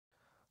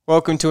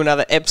Welcome to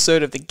another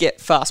episode of the Get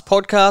Fast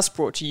podcast,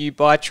 brought to you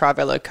by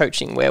Trivelo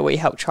Coaching, where we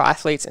help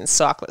triathletes and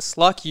cyclists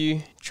like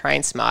you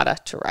train smarter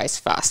to race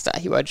faster.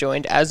 You are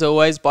joined, as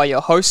always, by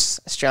your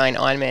hosts, Australian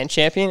Ironman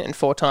champion and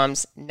 4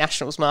 times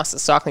Nationals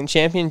Masters cycling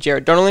champion,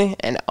 Jared Donnelly,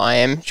 and I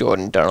am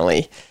Jordan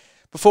Donnelly.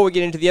 Before we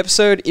get into the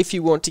episode, if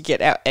you want to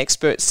get our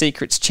Expert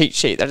Secrets cheat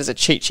sheet, that is a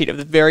cheat sheet of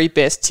the very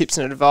best tips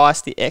and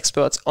advice the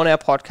experts on our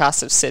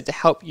podcast have said to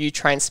help you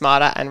train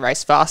smarter and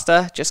race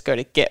faster, just go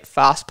to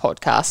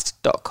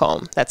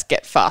getfastpodcast.com. That's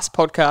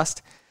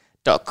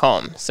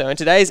getfastpodcast.com. So in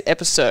today's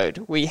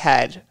episode, we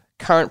had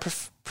current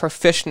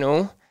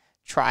professional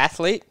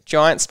triathlete,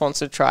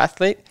 Giant-sponsored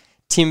triathlete,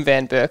 Tim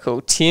Van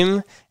Berkel.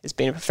 Tim has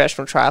been a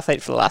professional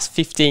triathlete for the last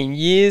 15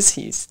 years.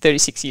 He's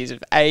 36 years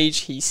of age.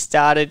 He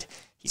started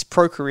his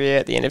pro career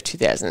at the end of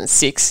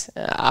 2006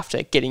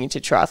 after getting into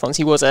triathlons.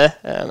 He was a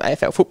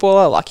AFL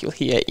footballer, like you'll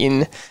hear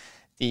in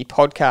the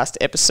podcast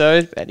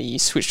episode, but he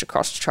switched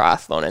across to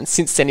triathlon, and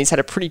since then he's had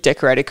a pretty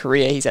decorated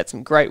career. He's had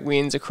some great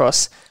wins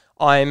across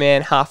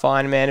Ironman, half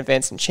Ironman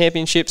events and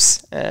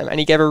championships, and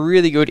he gave a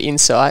really good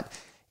insight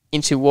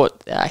into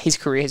what his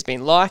career has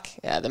been like,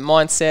 the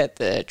mindset,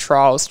 the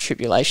trials,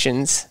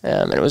 tribulations,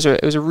 and it was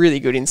a really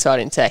good insight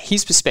into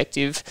his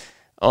perspective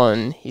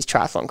on his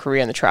triathlon career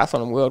and the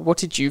triathlon world. What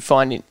did you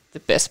find the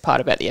best part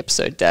about the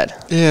episode, Dad?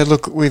 Yeah,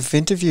 look, we've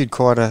interviewed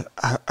quite a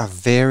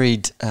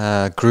varied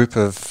group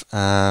of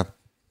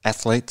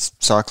athletes,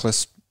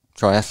 cyclists,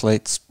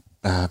 triathletes,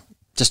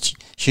 just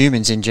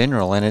humans in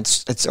general, and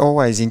it's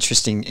always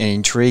interesting and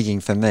intriguing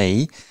for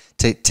me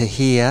to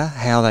hear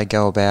how they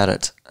go about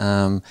it.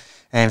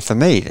 And for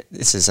me,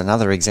 this is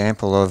another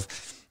example of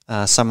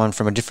someone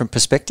from a different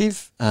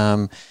perspective,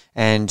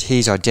 and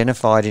he's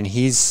identified in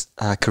his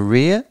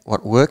career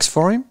what works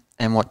for him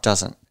and what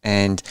doesn't.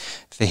 And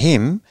for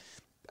him,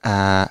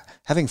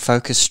 having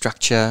focus,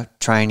 structure,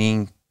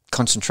 training,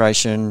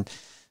 concentration,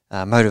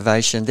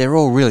 motivation, they're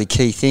all really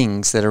key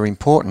things that are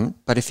important,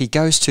 but if he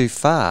goes too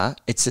far,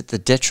 it's at the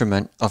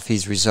detriment of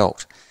his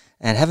result.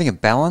 And having a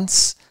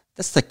balance,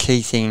 that's the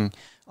key thing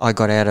I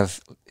got out of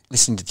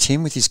listening to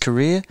Tim with his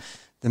career.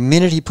 The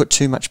minute he put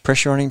too much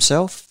pressure on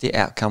himself, the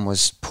outcome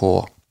was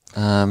poor.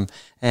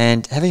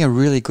 And having a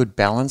really good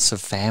balance of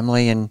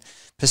family and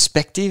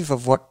perspective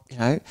of what,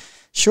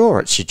 sure,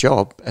 it's your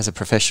job as a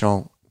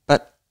professional,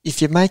 but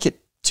if you make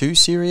it too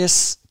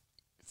serious,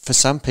 for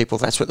some people,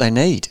 that's what they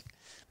need.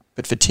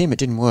 But for Tim, it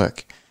didn't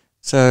work.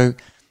 So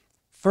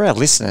for our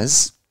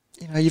listeners,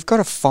 you've got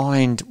to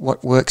find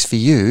what works for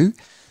you.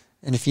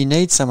 And if you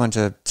need someone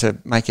to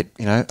make it,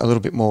 a little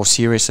bit more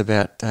serious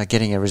about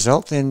getting a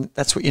result, then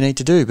that's what you need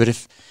to do. But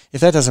if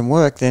that doesn't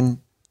work,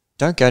 then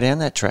don't go down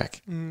that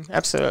track.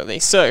 Absolutely.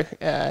 So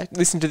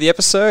listen to the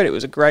episode. It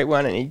was a great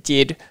one, and he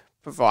did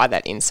provide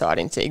that insight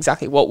into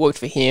exactly what worked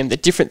for him, the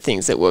different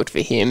things that worked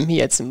for him. He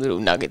had some little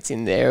nuggets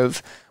in there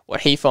of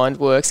what he finds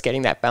works,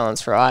 getting that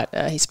balance right.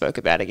 He spoke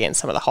about, again,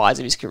 some of the highs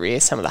of his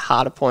career, some of the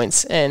harder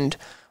points, and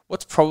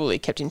what's probably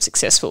kept him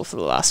successful for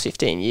the last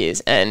 15 years.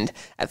 And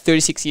at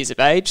 36 years of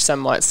age, some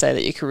might say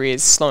that your career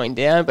is slowing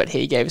down, but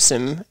he gave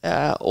some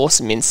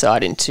awesome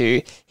insight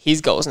into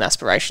his goals and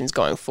aspirations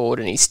going forward,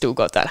 and he's still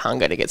got that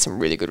hunger to get some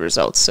really good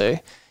results. So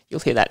you'll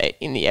hear that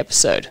in the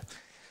episode.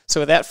 So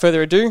without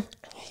further ado,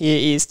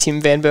 here is Tim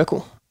Van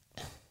Berkel.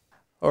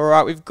 All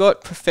right, we've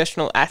got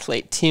professional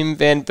athlete Tim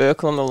Van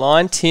Berkel on the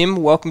line. Tim,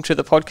 welcome to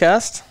the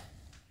podcast.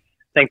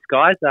 Thanks,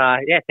 guys.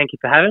 Thank you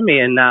for having me,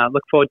 and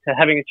look forward to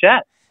having a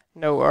chat.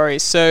 No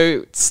worries.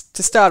 So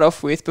to start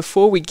off with,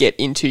 before we get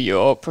into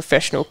your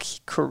professional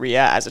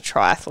career as a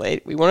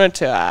triathlete, we wanted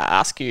to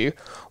ask you,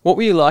 what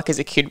were you like as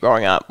a kid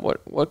growing up?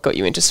 What got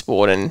you into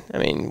sport,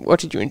 and what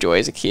did you enjoy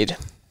as a kid?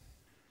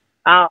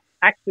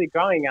 Actually,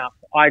 growing up,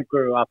 I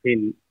grew up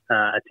in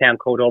a town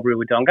called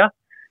Albury-Wodonga,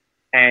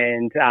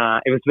 and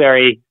it was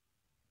very,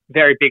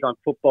 very big on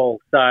football.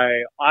 So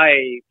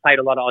I played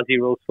a lot of Aussie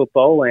rules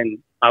football, and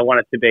I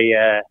wanted to be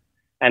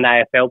an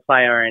AFL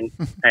player, and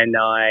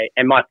my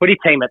footy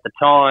team at the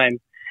time,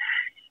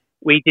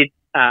 we did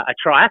a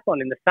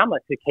triathlon in the summer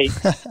to keep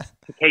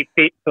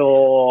fit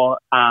for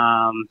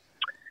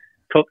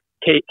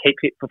keep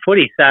fit for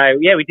footy. So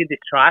yeah, we did this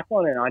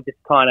triathlon, and I just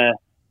kind of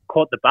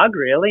caught the bug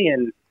really,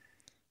 and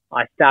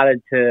I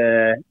started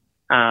to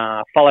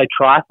follow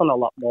triathlon a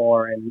lot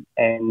more, and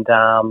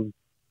I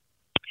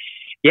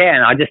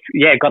just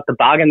got the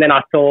bug, and then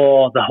I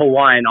saw the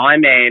Hawaiian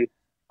Ironman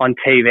on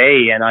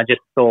TV, and I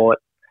just thought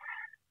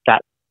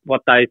that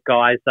what those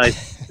guys,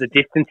 the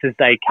distances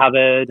they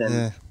covered,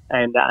 and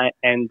I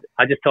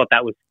just thought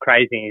that was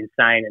crazy and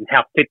insane, and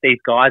how fit these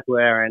guys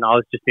were, and I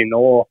was just in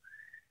awe.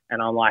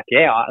 And I'm like,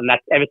 and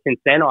that's ever since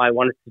then I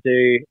wanted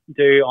to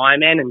do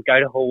Ironman and go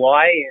to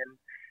Hawaii, and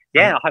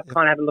I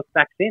kind of haven't looked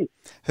back since.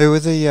 Who were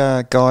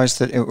the guys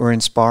that were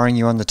inspiring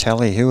you on the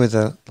telly? Who were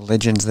the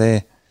legends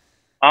there?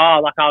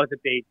 Oh, I was a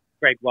big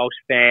Greg Walsh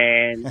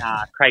fan,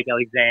 Craig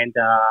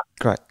Alexander.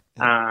 Great.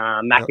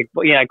 Watching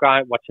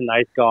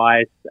those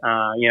guys,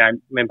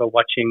 remember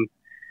watching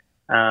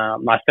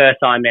my first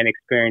Ironman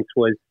experience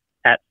was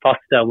at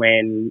Foster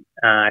when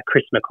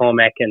Chris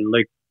McCormack and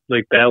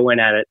Luke Bell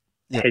went at it.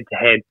 Yep. head to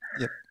head.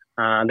 Yep.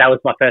 That was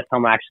my first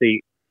time I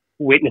actually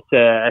witnessed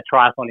a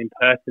triathlon in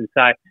person.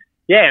 So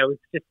yeah, it was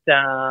just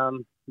I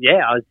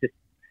was just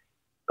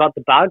got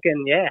the bug,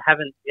 and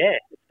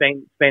it's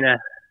been a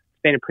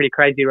pretty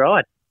crazy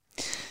ride.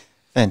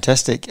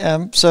 Fantastic.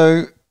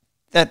 So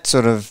that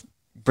sort of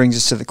brings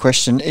us to the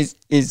question: is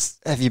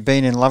have you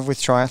been in love with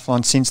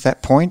triathlon since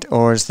that point,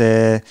 or is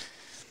there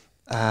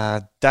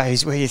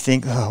days where you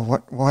think,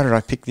 why did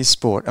I pick this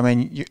sport? I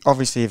mean,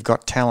 obviously you've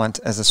got talent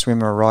as a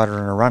swimmer, a rider,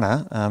 and a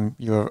runner.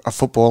 You're a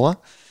footballer.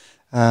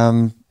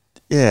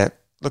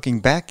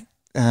 Looking back,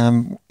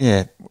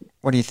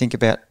 what do you think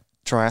about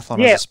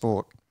triathlon as a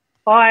sport?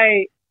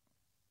 I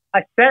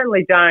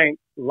certainly don't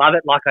love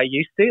it like I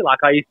used to.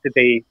 Like, I used to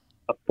be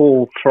a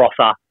full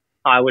frother.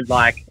 I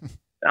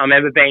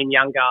remember being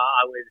younger,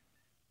 I was,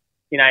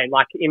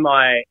 like in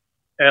my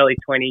early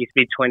 20s,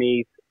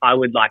 mid-20s, I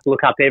would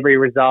look up every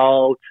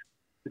result,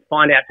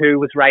 find out who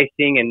was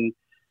racing, and,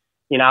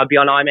 I'd be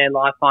on Ironman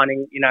Live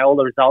finding, all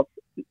the results.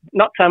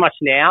 Not so much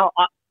now.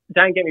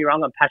 Don't get me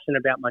wrong, I'm passionate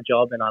about my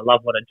job and I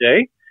love what I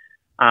do.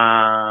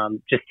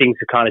 Just things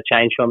have kind of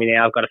changed for me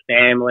now. I've got a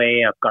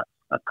family, I've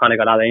kind of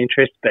got other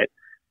interests, but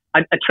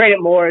I treat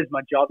it more as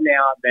my job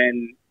now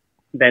than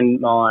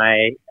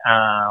my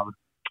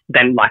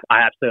I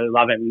absolutely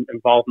love it and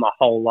involve my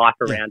whole life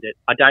around it.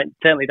 I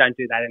certainly don't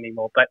do that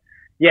anymore. But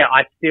yeah,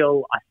 I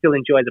still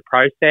enjoy the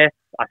process.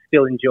 I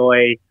still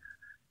enjoy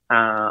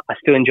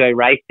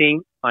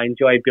racing. I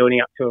enjoy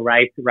building up to a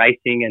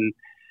racing, and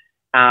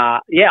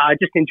I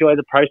just enjoy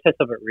the process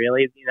of it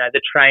really.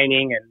 The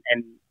training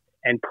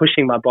and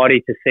pushing my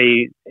body to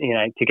see,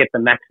 to get the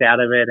max out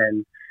of it,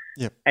 and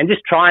Yep. and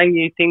just trying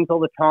new things all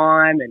the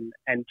time, and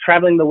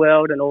traveling the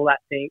world and all that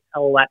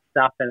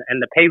stuff,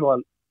 and the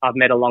people I've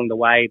met along the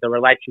way, the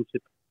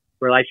relationships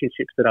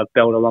that I've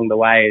built along the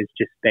way has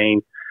just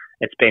been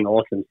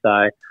awesome.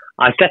 So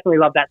I definitely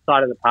love that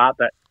side of the part,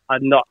 but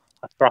I'm not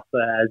a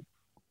frother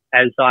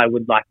as I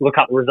would look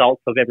up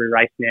results of every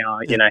race now.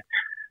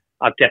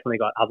 I've definitely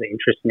got other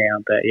interests now,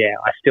 but yeah,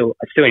 I still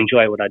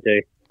enjoy what I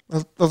do.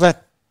 Well,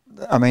 that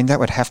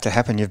would have to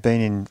happen. You've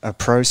been in a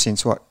pro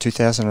since what,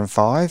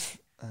 2005?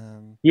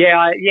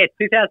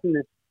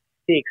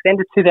 2006. End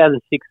of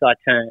 2006, I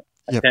turned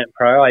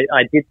pro.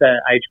 I did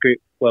the age group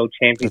world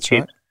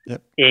championship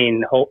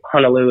in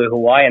Honolulu,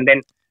 Hawaii, and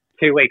then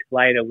 2 weeks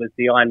later was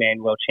the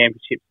Ironman World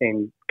Championships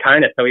in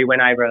Kona. So we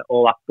went over,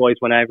 all us boys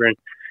went over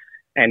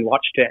and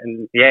watched it,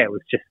 and yeah, it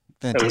was just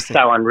Fantastic. It was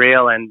so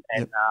unreal, and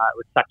it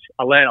was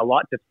I learned a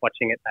lot just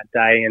watching it that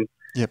day,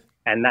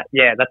 and that's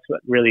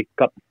what really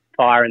got the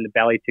fire in the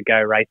belly to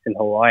go race in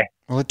Hawaii.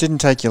 Well, it didn't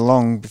take you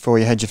long before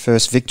you had your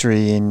first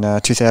victory in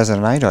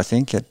 2008, I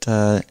think, at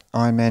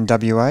Ironman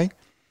WA.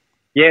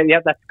 Yeah,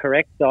 that's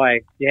correct. So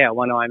I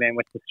won Ironman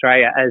West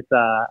Australia as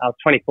I was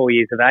 24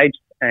 years of age,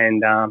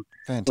 and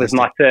it was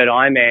my third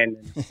Ironman.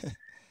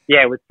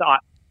 It was.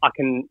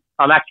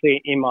 I'm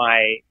actually in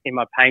my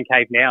pain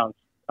cave now.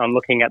 I'm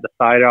looking at the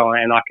photo,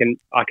 and I can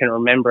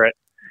remember it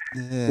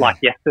like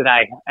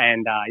yesterday.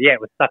 And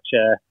it was such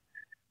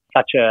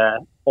a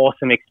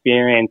awesome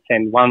experience,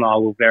 and one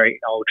I'll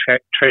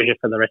treasure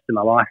for the rest of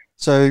my life.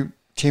 So,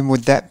 Tim,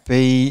 would that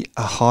be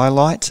a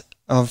highlight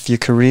of your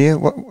career?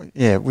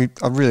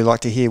 I'd really like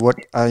to hear what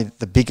are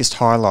the biggest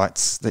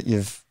highlights that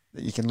you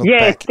can look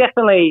back.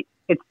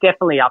 It's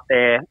definitely up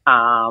there.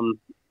 I've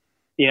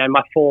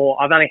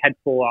only had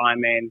 4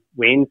 Ironman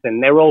wins,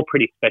 and they're all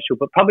pretty special.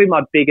 But probably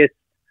my biggest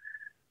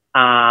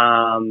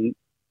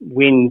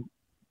win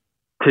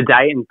to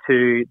date and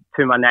to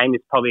my name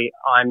is probably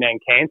Ironman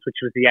Cairns, which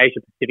was the Asia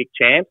Pacific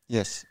champ.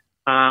 Yes.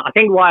 I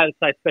think why it was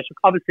so special,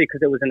 obviously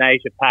because it was an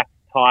Asia Pac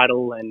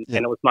title, and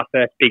it was my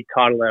first big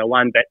title that I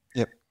won. But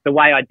the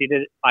way I did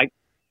it, I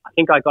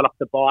think I got off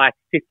the bike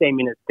 15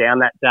 minutes down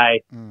that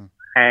day,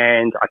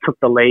 and I took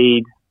the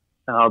lead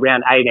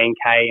around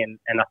 18K, and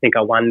I think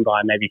I won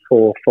by maybe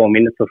 4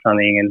 minutes or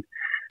something. And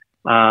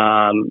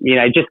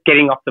just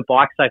getting off the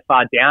bike so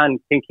far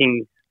down,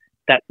 thinking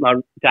that my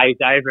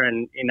day's over,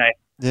 and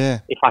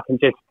if I can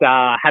just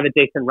have a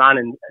decent run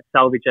and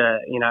salvage a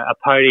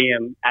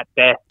podium at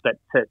best, but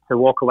to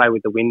walk away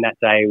with the win that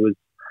day was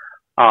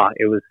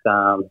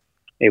awesome.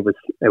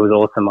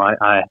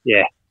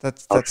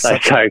 That's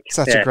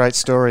such a great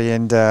story,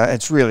 and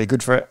it's really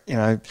good for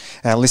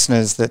our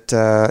listeners that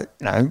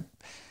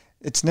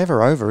it's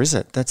never over, is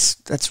it?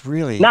 That's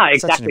really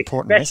such an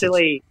important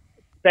message.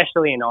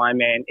 Especially in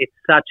Ironman, it's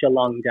such a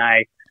long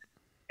day.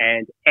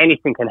 And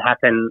anything can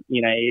happen.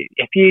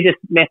 If you just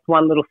mess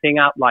one little thing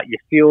up, like your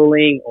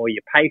fueling or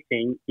your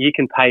pacing, you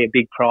can pay a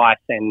big price,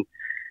 and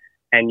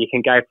you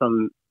can go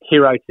from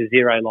hero to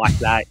zero like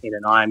that in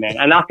an Ironman.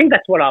 And I think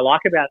that's what I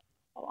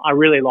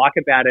really like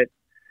about it,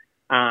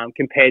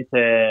 compared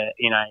to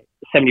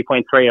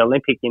 70.3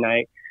 Olympic.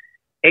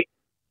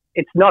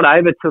 It's not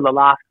over till the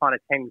last kind of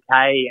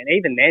 10K, and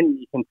even then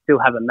you can still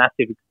have a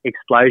massive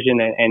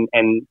explosion and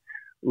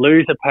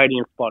lose a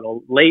podium spot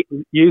or lose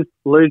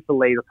the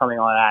lead or something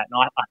like that.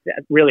 And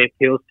it really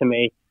appeals to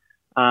me,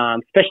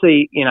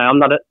 especially, I'm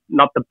not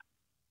the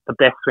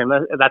best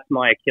swimmer. That's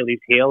my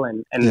Achilles heel.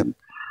 And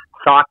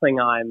cycling,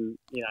 I'm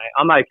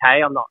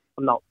okay. I'm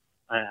not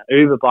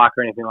Uber bike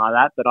or anything like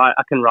that, but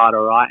I can ride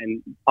all right.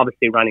 And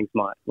obviously, running's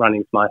my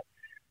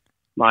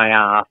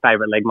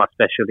favourite leg, my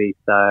specialty.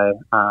 So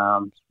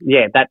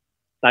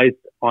those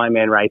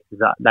Ironman races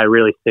they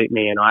really suit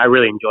me, and I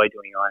really enjoy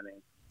doing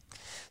Ironman.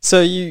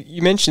 So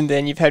you mentioned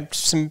then you've had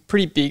some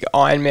pretty big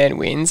Ironman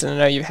wins, and I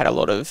know you've had a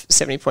lot of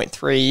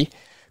 70.3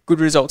 good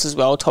results as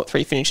well, top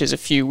 3 finishes, a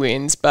few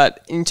wins.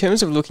 But in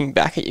terms of looking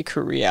back at your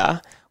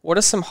career, what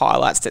are some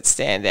highlights that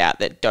stand out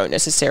that don't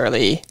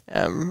necessarily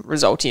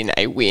result in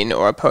a win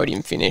or a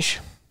podium finish?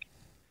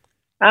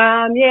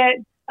 A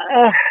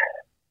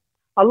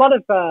lot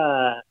of,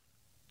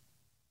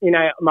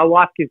 my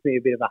wife gives me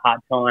a bit of a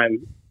hard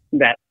time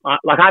that, I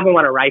haven't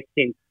won a race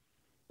since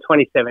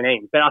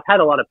 2017, but I've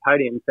had a lot of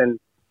podiums, and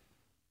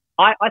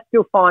I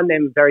still find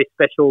them very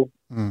special.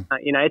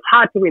 It's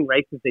hard to win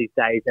races these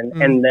days,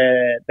 and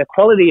the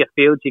quality of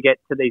fields you get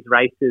to these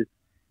races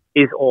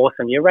is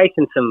awesome. You're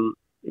racing some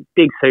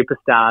big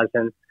superstars,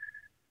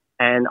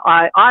 and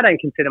I don't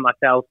consider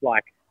myself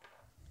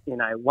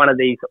one of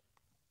these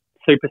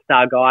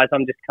superstar guys.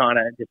 I'm just kind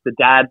of just a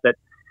dad that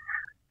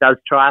does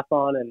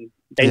triathlon and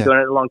been doing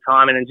it a long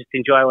time and just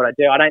enjoy what I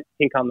do. I don't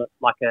think I'm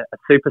like a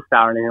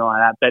superstar or anything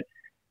like that, but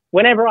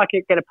whenever I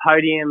could get a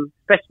podium,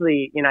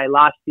 especially,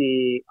 last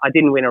year I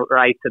didn't win a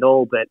race at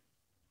all, but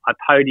I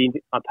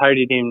podied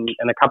in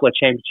a couple of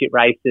championship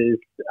races,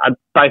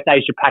 both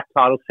Asia Pac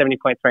titles,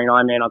 70.3 and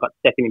Ironman. I got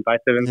second in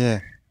both of them. Yeah.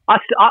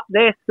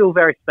 They're still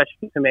very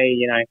special to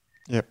me,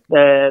 Yep.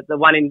 The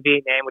one in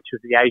Vietnam, which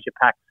was the Asia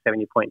Pac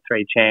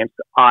 70.3 champs,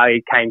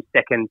 I came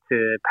second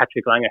to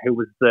Patrick Langer, who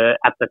was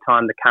at the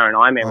time the current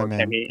Ironman world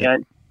champion.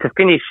 Yep. To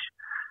finish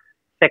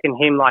second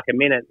him like a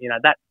minute,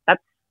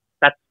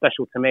 that's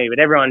special to me. But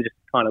everyone just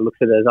kind of looks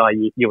at it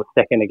as, you were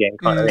second again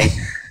kind of thing.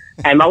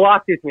 And my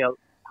wife gives me a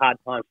hard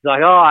time. She's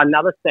like,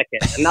 another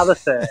second, another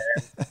third.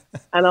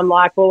 And I'm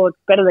like, well, it's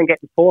better than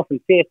getting fourth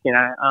and fifth,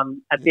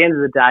 At the end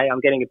of the day,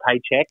 I'm getting a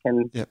paycheck,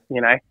 and,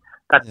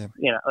 that's,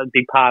 a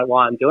big part of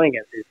why I'm doing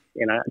it is,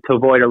 to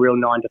avoid a real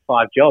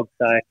 9-to-5 job.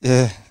 So,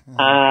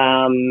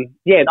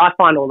 I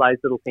find all those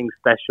little things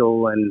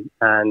special, and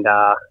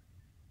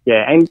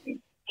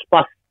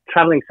plus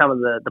traveling some of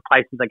the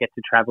places I get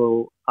to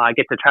travel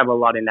a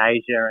lot in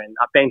Asia, and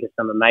I've been to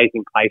some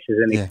amazing places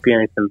and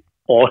experienced some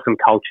awesome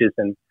cultures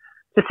and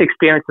just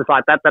experiences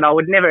like that I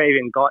would never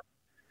even got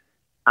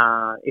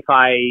if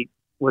I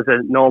was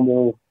a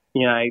normal,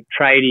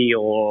 tradie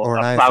or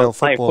an I was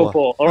playing footballer.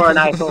 football or an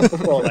AFL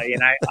footballer,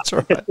 That's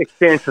right. Just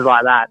experiences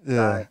like that.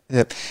 Yeah.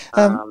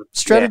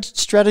 So, yep.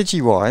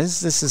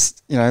 Strategy-wise, this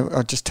is,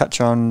 I'll just touch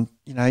on,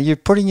 you're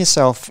putting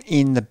yourself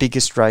in the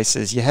biggest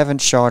races. You haven't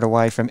shied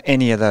away from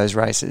any of those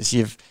races.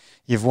 You've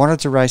wanted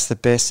to race the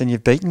best, and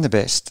you've beaten the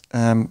best.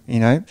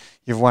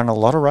 You've won a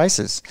lot of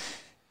races.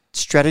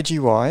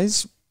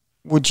 Strategy-wise,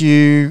 would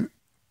you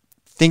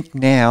think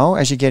now,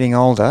 as you're getting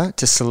older,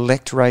 to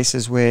select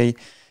races where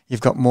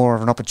you've got more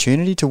of an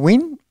opportunity to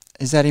win?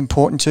 Is that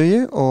important to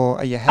you, or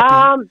are you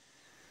happy?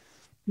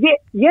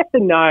 Yes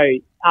and no.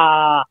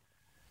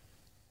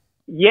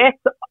 Yes,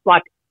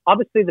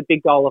 obviously the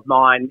big goal of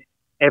mine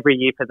every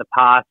year for the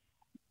past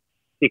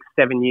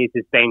 6-7 years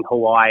has been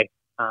Hawaii,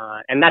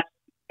 and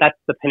that's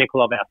the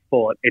pinnacle of our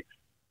sport. It's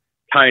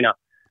Kona.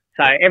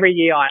 So every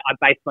year I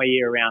base my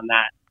year around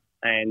that,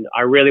 and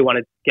I really want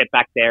to get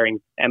back there. And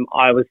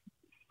I was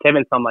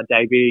 7th on my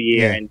debut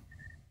year,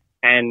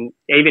 and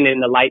even in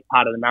the late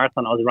part of the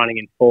marathon, I was running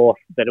in 4th,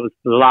 but it was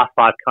the last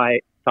 5K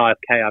I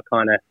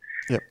kind of,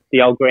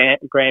 the old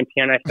grand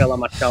piano fell on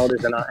my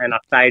shoulders and I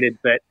faded.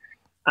 But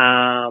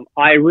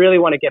I really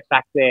want to get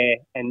back there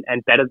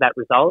and better that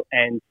result.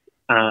 And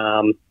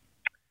I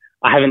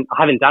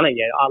haven't done it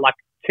yet.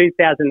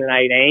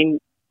 2018,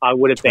 I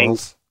would have been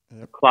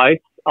close.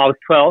 I was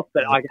 12th,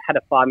 but I had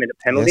a 5-minute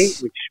penalty,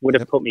 which would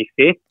have put me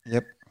 5th.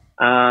 Yep.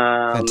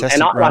 Fantastic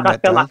and I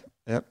felt like,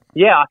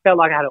 I felt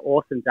like I had an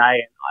awesome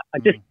day,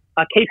 and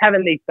I keep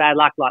having these bad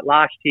luck. Like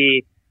last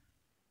year,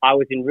 I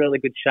was in really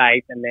good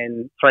shape, and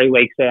then 3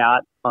 weeks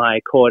out, I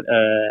got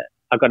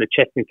a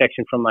chest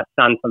infection from my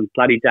son from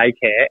bloody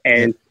daycare,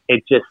 and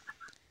it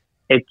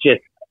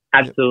just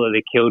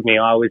absolutely killed me.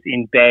 I was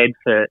in bed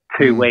for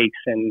 2 weeks,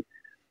 and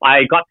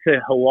I got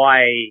to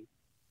Hawaii.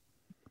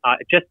 I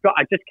just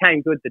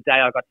came good the day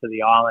I got to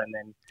the island,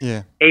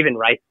 and even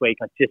race week,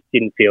 I just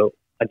didn't feel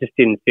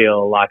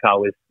like I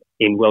was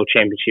in world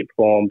championship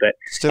form. But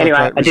still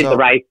anyway, I did the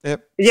race.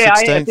 Yep. Yeah,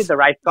 16th. I did the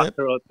race, got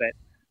through it, but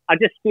I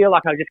just feel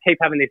like I just keep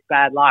having this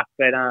bad luck.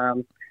 But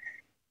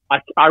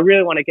I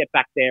really want to get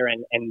back there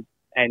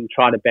and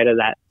try to better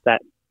that,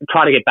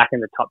 try to get back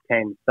in the top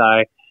 10.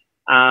 So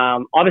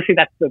obviously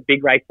that's the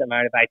big race that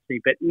motivates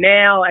me. But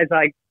now as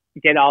I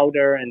get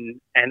older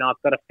and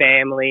I've got a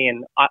family,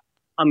 and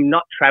I'm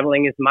not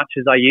traveling as much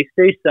as I used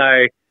to.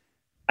 So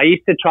I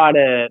used to try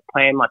to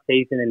plan my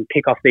season and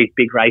pick off these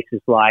big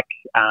races like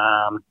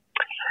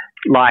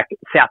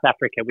South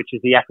Africa, which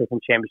is the African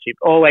Championship.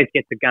 Always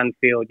get to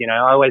Gunfield, I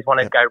always want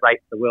to go race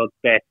the world's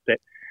best.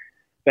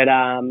 But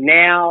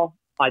now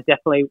I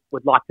definitely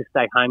would like to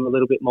stay home a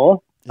little bit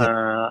more.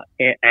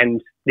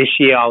 And this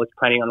year I was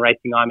planning on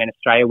racing Ironman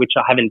Australia, which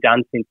I haven't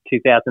done since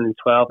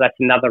 2012. That's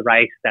another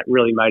race that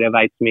really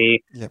motivates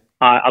me. Yep.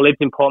 I lived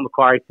in Port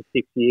Macquarie for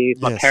 6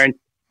 years. My parents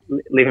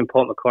live in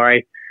Port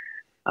Macquarie.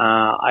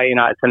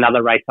 It's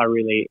another race I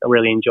really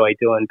enjoy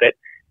doing. But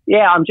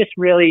yeah, I'm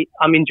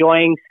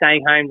enjoying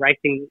staying home,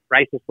 racing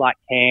races like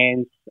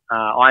Cairns,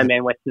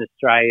 Ironman Western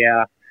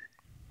Australia.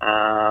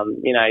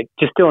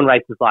 Just doing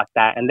races like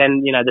that. And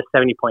then, the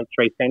 70.3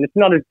 scene, it's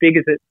not as big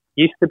as it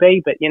used to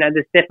be, but,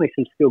 there's definitely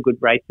some still good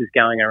races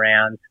going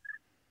around.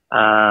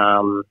 I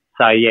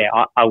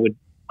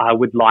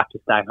would like to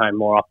stay home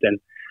more often.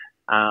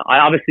 I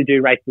obviously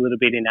do race a little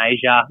bit in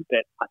Asia,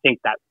 but I think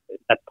that's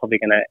probably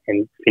going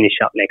to finish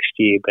up next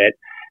year. But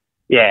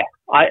yeah,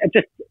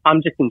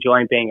 I'm just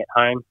enjoying being at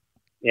home.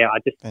 Yeah,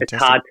 it's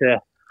hard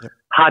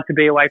to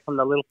be away from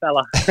the little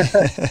fella.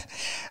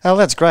 Oh,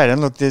 that's great.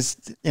 And look, there's,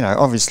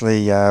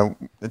 obviously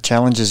the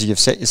challenges you've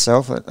set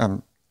yourself at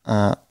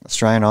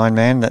Australian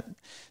Ironman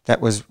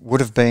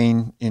would have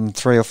been in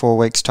 3 or 4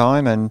 weeks'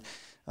 time. And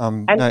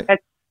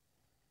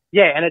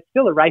it's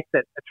still a race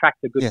that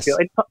attracts a good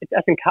field.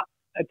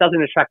 It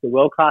doesn't attract a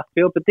world-class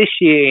field, but this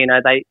year,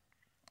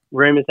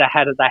 rumours they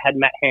had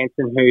Matt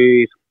Hansen,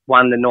 who's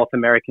won the North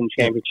American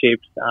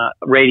Championships.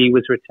 Reedy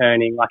was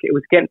returning. Like, it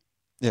was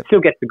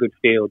still gets a good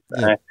field.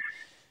 So. Yep.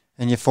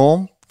 And your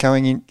form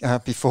going in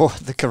before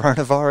the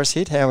coronavirus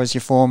hit? How was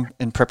your form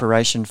in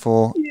preparation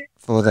for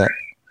that?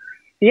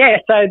 Yeah,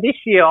 so this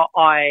year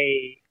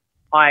I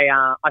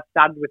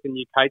started with a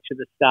new coach at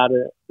the start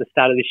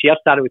of this year. I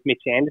started with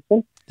Mitch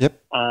Anderson. Yep.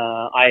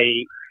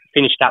 I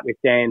finished up with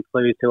Dan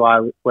Plews, who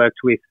I worked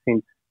with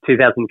since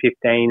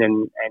 2015,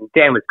 and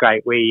Dan was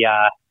great. We,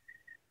 I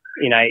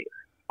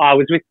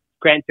was with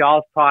Grant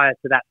Giles prior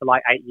to that for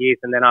like 8 years,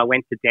 and then I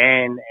went to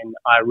Dan, and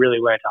I really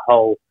learnt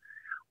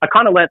I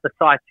kind of learnt the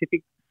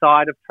scientific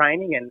side of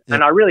training,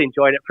 and I really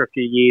enjoyed it for a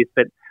few years,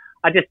 but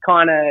I just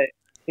kind of,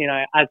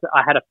 as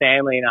I had a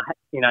family and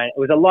it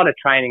was a lot of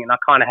training, and I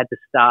kind of had to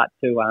start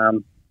to,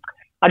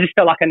 I just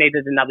felt like I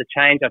needed another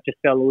change. I just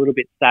felt a little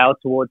bit stale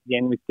towards the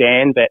end with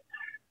Dan, but,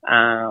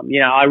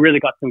 I really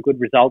got some good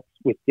results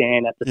with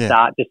Dan at the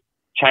start, just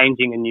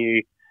changing a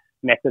new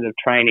method of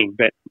training.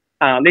 But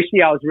this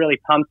year I was really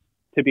pumped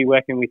to be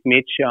working with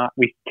Mitch.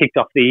 We kicked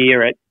off the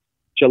year at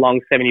Geelong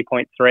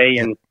 70.3,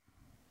 and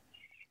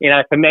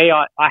for me,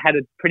 I had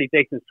a pretty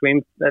decent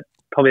swim. That's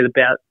probably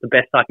about the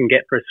best I can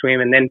get for a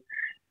swim. And then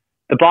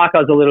the bike, I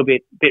was a little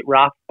bit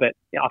rough, but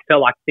I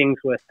felt like things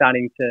were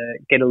starting to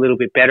get a little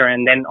bit better.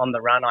 And then on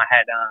the run, I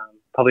had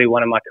probably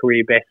one of my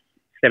career best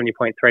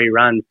 70.3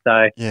 runs.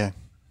 So,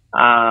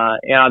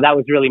 that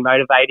was really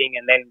motivating.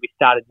 And then we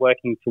started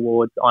working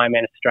towards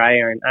Ironman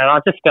Australia, and I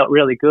just felt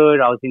really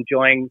good. I was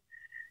enjoying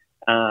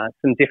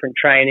some different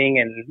training,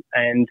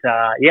 and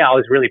I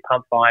was really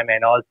pumped for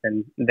Ironman Oz,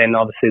 and then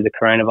obviously the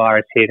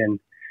coronavirus hit, and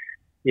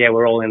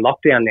we're all in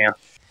lockdown now.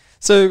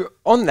 So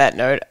on that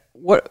note,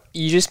 what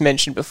you just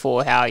mentioned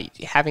before, how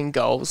having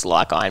goals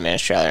like Ironman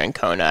Australia and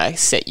Kona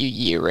set you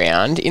year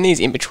round in these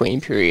in-between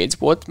periods,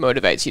 what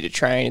motivates you to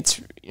train? It's,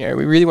 we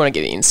really want to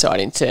get insight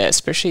into,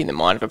 especially in the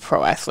mind of a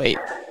pro athlete,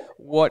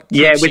 what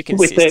keeps you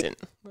consistent?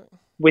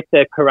 With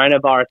the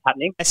coronavirus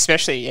happening?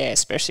 Especially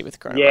with the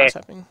coronavirus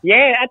happening.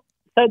 Yeah,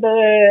 so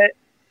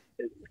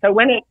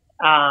when it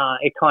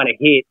kind of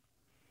hit,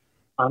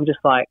 I'm just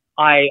like,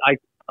 I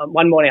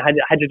one morning I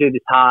had to do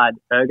this hard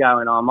ergo,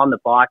 and I'm on the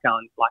bike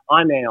going like,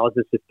 Ironman Oz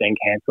has just been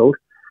cancelled.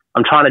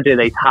 I'm trying to do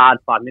these hard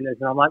 5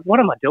 minutes, and I'm like, what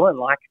am I doing?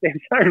 Like, there's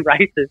no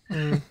races.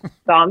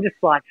 So I'm just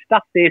like,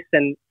 stuff this,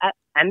 and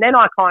then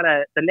I kind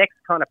of, the next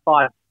kind of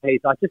 5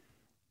 days, I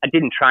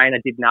didn't train, I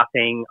did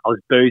nothing. I was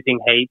boozing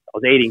heaps, I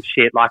was eating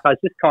shit. Like, I was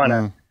just kind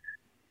of,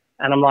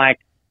 and I'm like,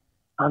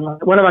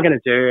 what am I going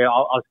to do? I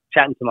was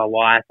chatting to my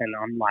wife, and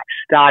I'm like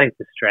starting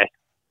to stress,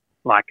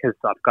 like, because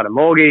I've got a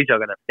mortgage,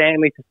 I've got a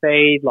family to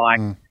feed, like,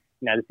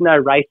 there's no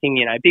racing,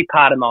 a big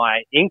part of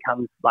my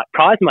income's like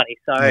prize money.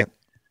 So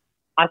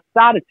I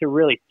started to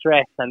really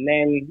stress, and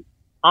then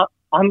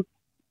I'm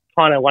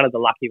kind of one of the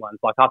lucky ones.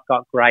 Like, I've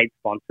got great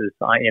sponsors.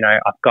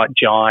 I've got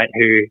Giant,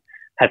 who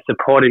has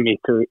supported me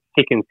through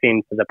thick and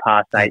thin for the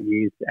past 8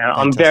 years.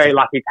 I'm very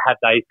lucky to have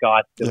those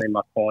guys still in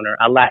my corner.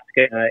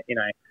 Alaska,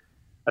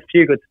 a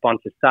few good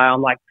sponsors. So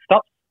I'm like,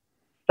 stop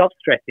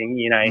stressing.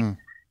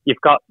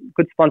 You've got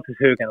good sponsors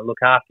who are going to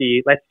look after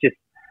you. Let's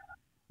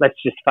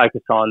just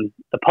focus on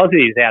the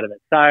positives out of it.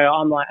 So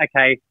I'm like,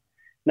 okay,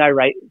 no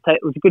race. So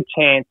it was a good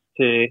chance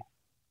to,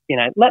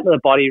 let the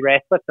body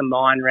rest, let the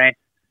mind rest.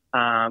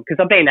 Because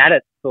I've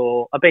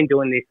been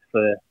doing this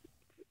for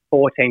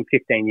 14,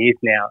 15 years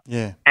now.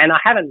 Yeah. And I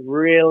haven't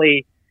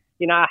really,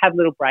 I have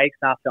little breaks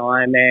after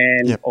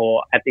Ironman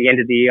or at the end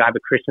of the year I have a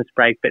Christmas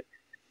break, but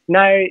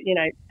no,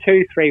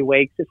 2-3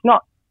 weeks. It's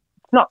not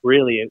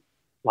really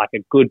like a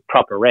good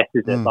proper rest,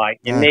 is it? Like,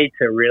 you need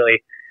to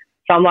really.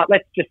 So I'm like,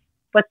 let's just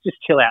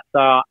chill out. So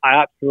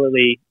I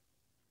absolutely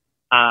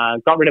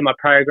got rid of my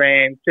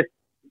program. Just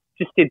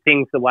did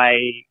things the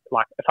way,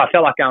 like, if I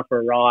felt like going for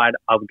a ride,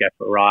 I would go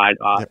for a ride.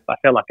 If I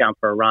felt like going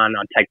for a run,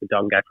 I'd take the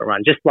dog and go for a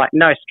run. Just like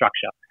no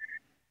structure.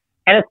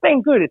 And it's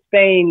been good. It's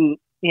been,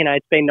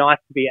 it's been nice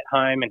to be at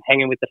home and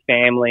hanging with the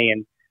family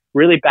and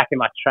really backing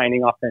my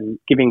training off and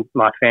giving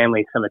my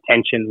family some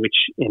attention, which,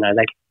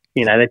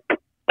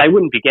 they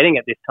wouldn't be getting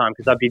at this time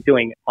because I'd be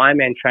doing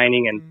Ironman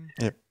training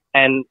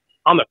and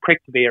I'm a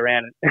prick to be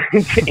around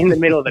in the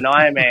middle of an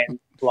Ironman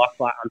block.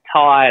 Like I'm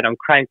tired, I'm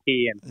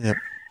cranky,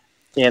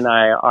 and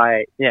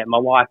my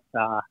wife,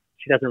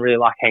 she doesn't really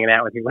like hanging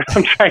out with me when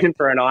I'm training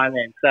for an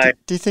Ironman. So,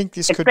 do you think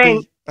this could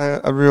be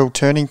a real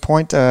turning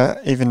point,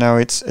 even though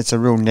it's a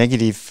real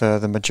negative for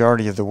the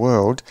majority of the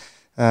world?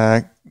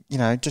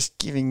 Just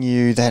giving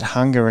you that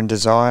hunger and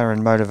desire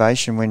and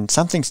motivation when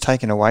something's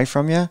taken away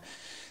from you.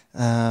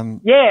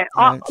 Fear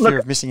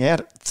of missing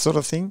out, sort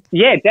of thing.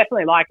 Yeah,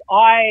 definitely. Like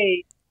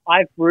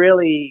it's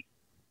really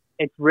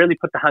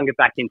put the hunger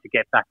back in to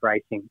get back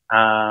racing.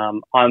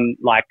 I'm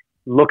like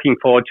looking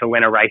forward to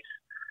when a race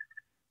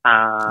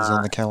is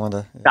on the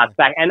calendar. Starts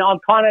back, and I'm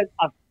kind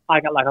of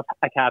I've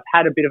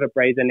had a bit of a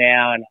breather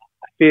now, and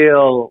I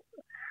feel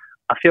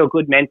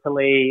good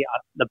mentally.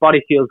 The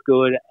body feels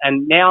good,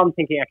 and now I'm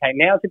thinking, okay,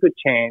 now's a good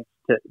chance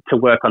to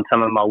work on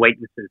some of my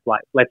weaknesses.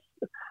 Like let's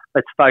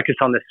focus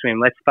on the swim.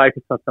 Let's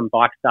focus on some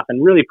bike stuff,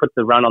 and really put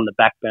the run on the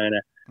back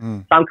burner.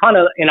 So I'm kind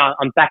of,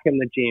 I'm back in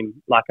the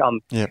gym. Like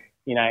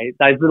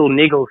those little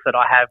niggles that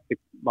I have with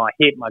my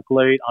hip, my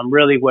glute, I'm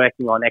really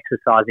working on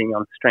exercising,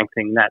 on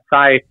strengthening that.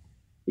 So,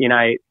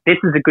 this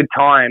is a good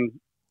time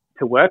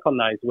to work on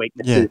those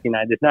weaknesses.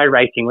 There's no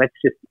racing. Let's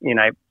just,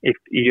 if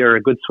you're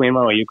a good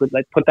swimmer or you're good,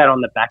 let's put that on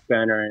the back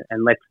burner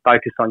and let's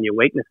focus on your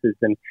weaknesses.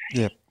 And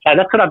so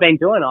that's what I've been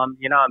doing. I'm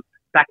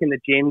back in the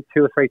gym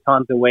 2 or 3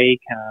 times a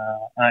week.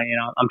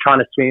 I'm trying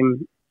to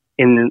swim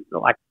in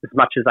like as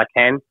much as I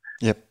can.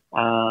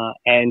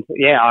 And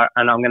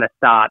I'm going to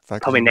start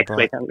probably next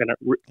week. I'm going to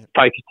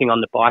focusing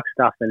on the bike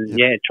stuff and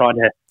try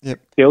to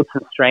build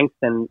some strength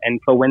and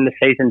for when the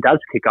season does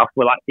kick off.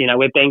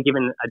 We've been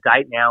given a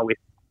date now with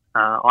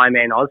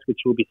Ironman Oz, which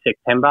will be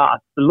September.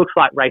 It looks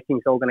like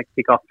racing's all going to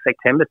kick off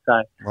September.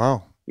 So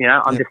wow,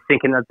 I'm just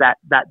thinking of that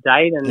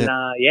date, and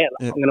I'm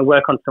going to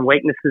work on some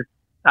weaknesses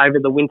over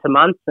the winter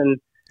months, and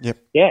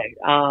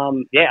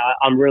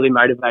I'm really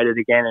motivated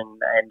again,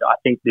 and I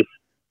think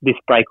this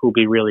break will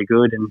be really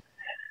good, and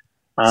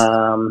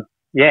I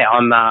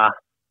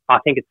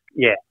think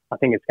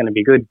it's going to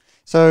be good.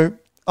 So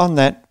on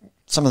that,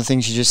 some of the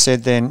things you just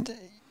said, then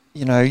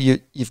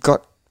you've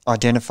got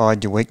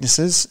identified your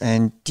weaknesses,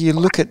 and do you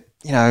look at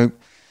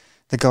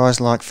the guys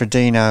like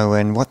Frodeno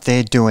and what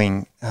they're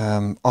doing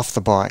off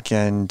the bike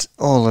and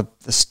all of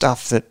the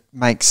stuff that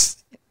makes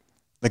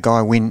the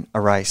guy win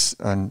a race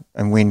and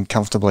win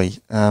comfortably?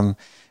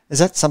 Is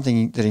that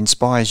something that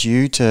inspires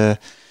you to,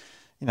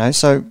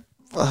 so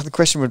the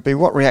question would be,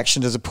 what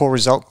reaction does a poor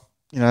result,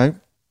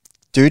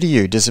 do to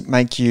you? Does it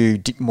make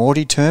you more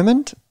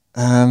determined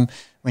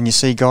when you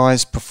see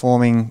guys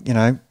performing,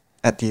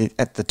 at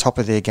the top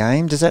of their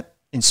game? Does that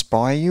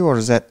inspire you, or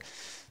does that,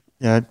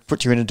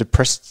 put you in a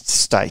depressed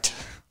state?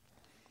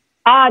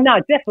 No,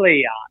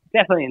 definitely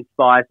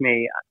inspires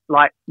me.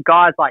 Like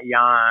guys like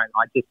Jan,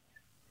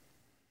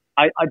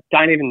 I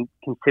don't even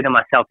consider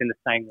myself in the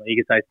same league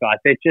as those guys.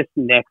 They're just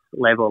next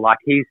level. Like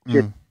he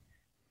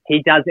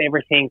does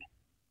everything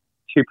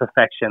to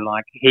perfection.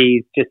 Like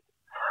he's just,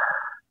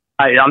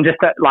 I'm just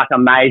like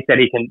amazed that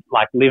he can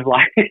like live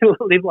like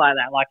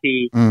that. Like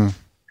he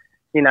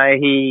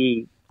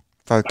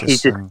focus.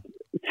 He's just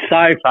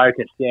so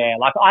focused. Yeah.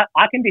 Like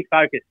I can be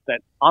focused,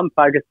 but I'm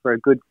focused for a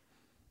good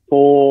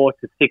 4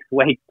 to 6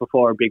 weeks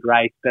before a big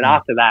race. But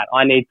after that,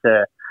 I need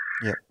to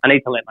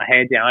let my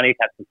hair down. I need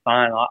to have some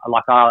fun.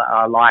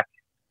 I like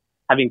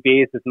having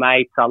beers with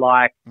mates. I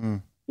like,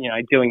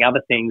 doing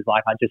other things.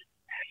 Like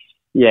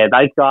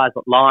those guys,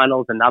 like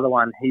Lionel's another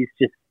one. He's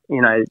just,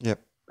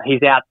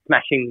 he's out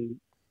smashing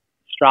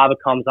Strava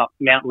comms up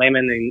Mount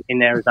Lemmon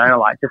in Arizona.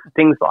 Like just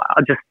things like,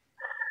 just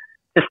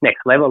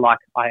next level. Like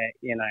I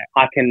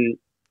can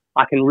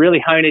really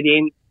hone it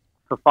in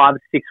for 5 or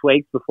 6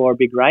 weeks before a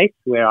big race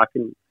where I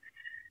can,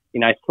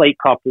 sleep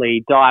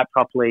properly, diet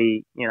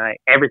properly,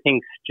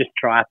 everything's just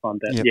triathlon.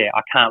 But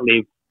I can't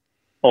live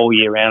all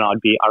year round.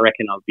 I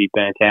reckon I'd be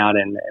burnt out,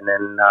 and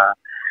then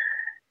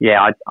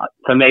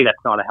for me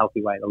that's not a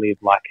healthy way to live.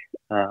 Like,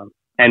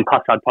 and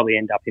plus I'd probably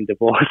end up in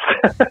divorce.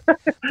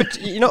 But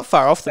you're not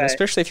far off them,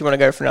 especially if you want to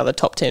go for another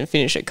top 10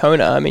 finish at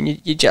Kona. I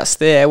mean, you're just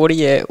there. What do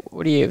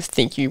you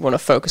think you want to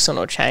focus on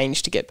or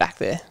change to get back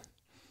there?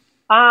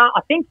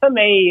 I think for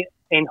me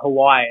in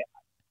Hawaii,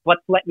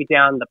 what's let me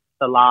down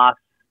the last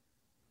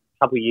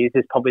couple of years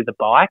is probably the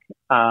bike.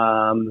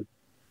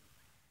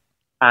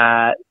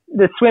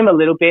 The swim a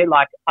little bit.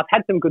 Like I've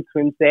had some good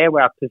swims there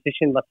where I've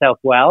positioned myself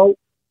well,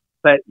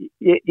 but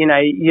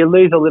you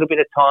lose a little bit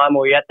of time,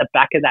 or you're at the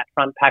back of that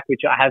front pack,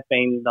 which I have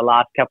been the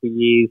last couple of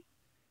years,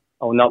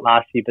 or not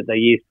last year, but the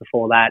years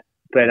before that.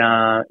 But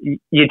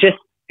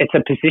it's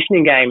a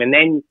positioning game, and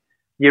then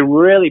you're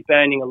really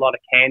burning a lot of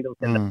candles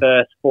in the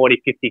first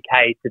 40, 50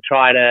 Ks to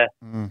try to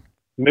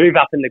move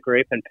up in the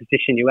group and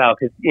position you well.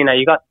 Because,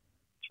 you got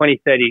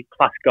 20, 30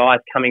 plus guys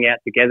coming out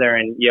together,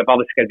 and you've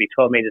obviously got to be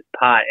 12 metres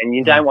apart, and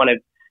you don't want to,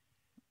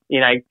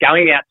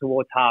 going out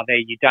towards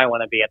Harvey, you don't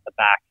want to be at the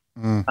back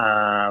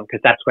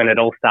because that's when it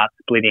all starts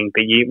splitting.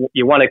 But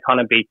you want to kind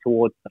of be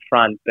towards the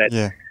front. But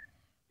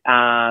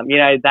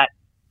that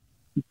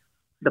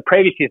the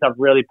previous years I've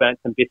really burnt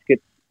some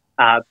biscuits.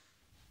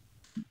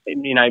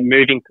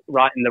 Moving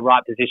right in the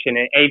right position,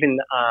 and even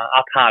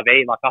up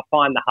Harvey. Like I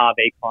find the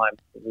Harvey climb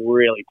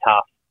really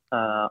tough.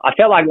 I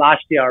felt like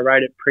last year I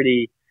rode it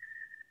pretty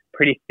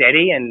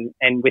steady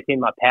and within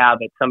my power.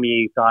 But some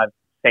years I've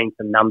seen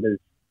some numbers.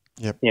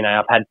 Yep.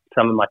 I've had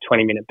some of my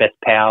 20-minute best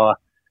power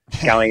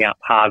going up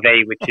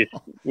Harvey, which is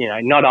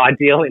not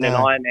ideal in an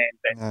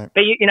Ironman.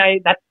 But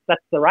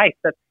that's the race.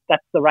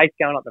 That's the race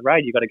going up the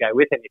road. You've got to go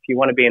with it. If you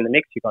want to be in the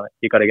mix, you've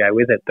got to go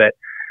with it. But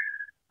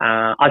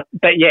I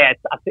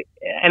think,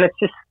 and it's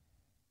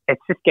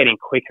just getting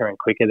quicker and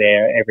quicker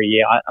there every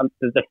year.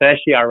 The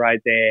first year I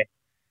rode there,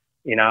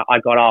 I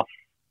got off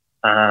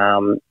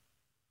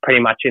pretty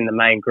much in the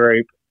main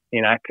group.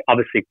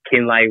 Obviously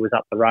Kinlay was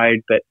up the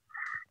road, but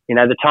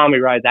the time we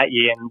rode that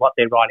year and what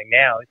they're riding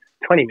now, it's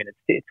 20 minutes.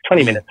 It's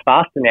 20 minutes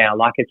faster now.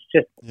 Like it's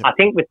just, I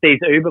think with these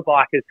Uber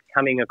bikers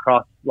coming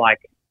across, like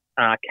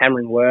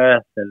Cameron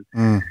Worth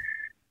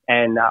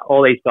and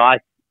all these guys,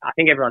 I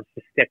think everyone's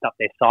just stepped up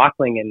their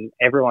cycling and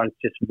everyone's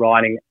just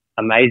riding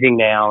amazing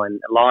now.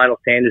 And Lionel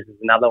Sanders is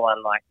another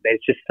one. Like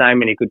there's just so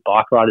many good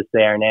bike riders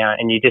there now,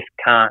 and you just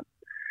can't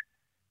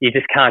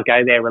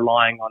go there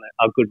relying on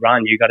a good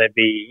run. You got to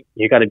be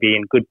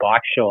in good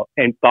bike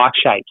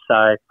shape.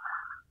 So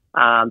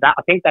I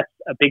think that's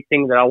a big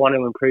thing that I want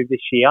to improve this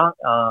year.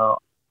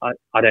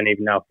 I don't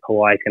even know if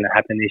Hawaii is going to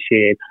happen this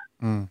year.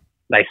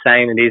 They're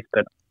saying it is,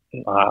 but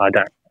I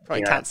don't.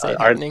 Probably can't see it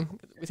happening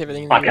with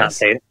everything in the I can't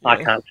see it. I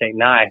can't see it.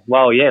 No.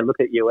 Well, yeah, look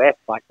at US.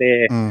 Like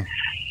they're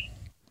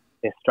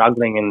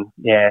struggling and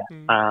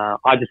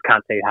I just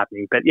can't see it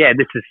happening. But yeah,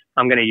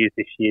 I'm going to use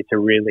this year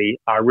to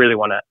I really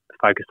want to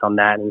focus on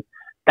that. And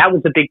that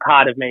was a big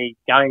part of me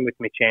going with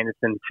Mitch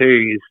Anderson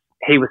too, is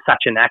he was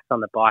such an axe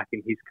on the bike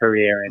in his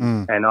career.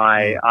 And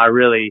I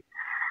really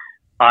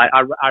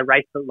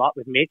raced a lot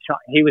with Mitch.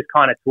 He was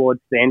kind of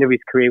towards the end of his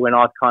career when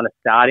I was kind of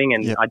starting,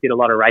 and I did a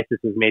lot of races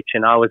with Mitch,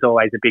 and I was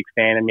always a big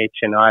fan of Mitch,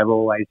 and I've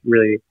always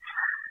really,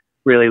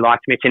 really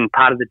liked Mitch, and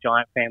part of the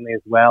Giant family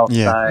as well.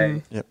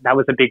 So that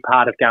was a big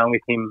part of going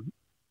with him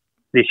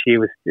this year,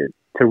 was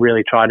to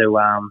really try to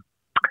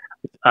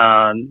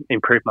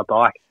improve my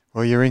bike.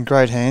 Well, you're in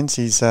great hands.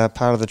 He's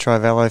part of the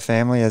Trivello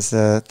family as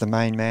the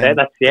main man.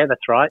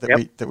 That's right.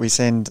 That we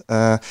send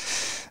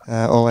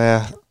all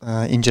our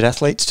injured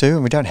athletes to,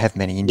 and we don't have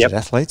many injured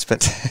athletes,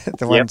 but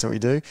the ones that we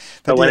do.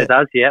 But when it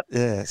does,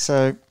 yeah.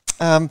 So,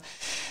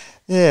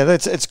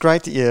 it's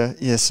great that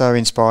you're so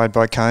inspired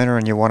by Kona,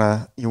 and you want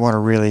to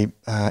really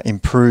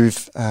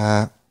improve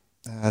there.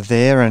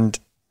 And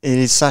it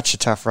is such a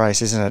tough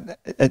race, isn't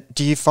it?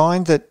 Do you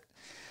find that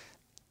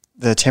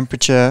the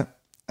temperature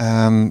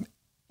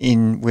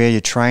in where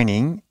you're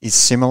training is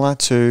similar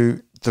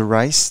to the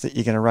race that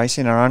you're going to race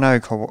in? And I know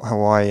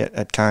Hawaii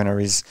at Kona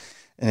is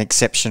an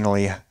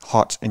exceptionally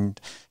hot and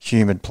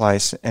humid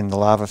place, and the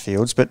lava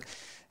fields, but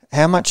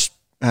how much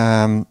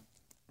do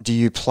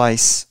you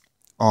place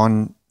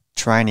on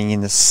training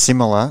in the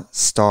similar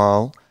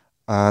style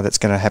that's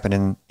going to happen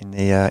in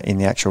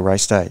the actual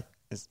race day?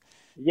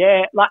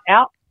 Yeah, like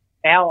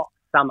our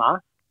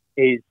summer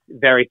is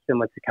very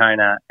similar to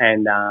Kona,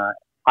 and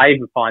I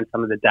even find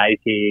some of the days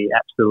here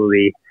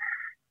absolutely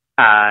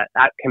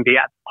that can be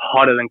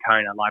hotter than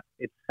Kona. Like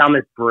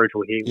summer's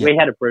brutal here. Yeah. We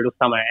had a brutal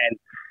summer, and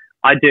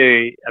I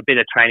do a bit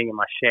of training in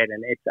my shed,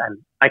 and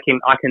I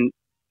can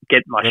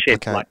get my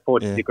shed to like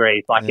 40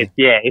 degrees. Like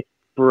it's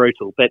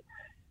brutal. But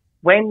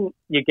when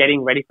you're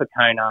getting ready for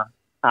Kona,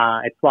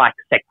 it's like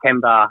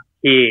September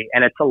here,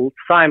 and it's so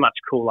much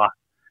cooler.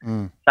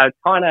 So it's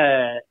kind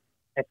of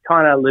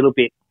a little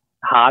bit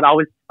hard.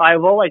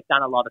 I've always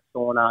done a lot of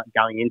sauna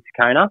going into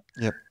Kona.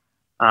 Yep.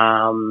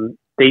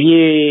 The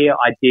year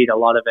I did a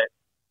lot of it,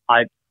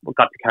 I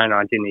got to Kona,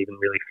 I didn't even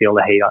really feel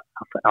the heat.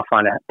 I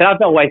find it, but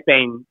I've always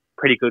been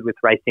pretty good with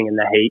racing in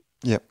the heat.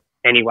 Yep.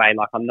 Anyway,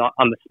 like I'm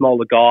a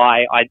smaller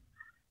guy.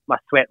 My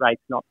sweat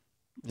rate's not.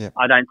 Yep.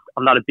 I'm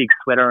not a big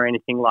sweater or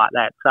anything like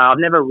that. So I've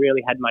never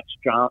really had much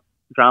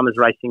dramas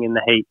racing in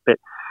the heat.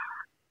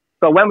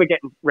 But when we're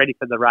getting ready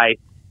for the race,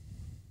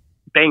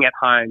 being at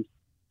home,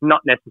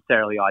 not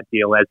necessarily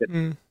ideal, as it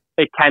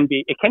can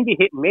be hit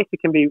and miss. It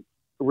can be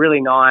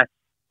really nice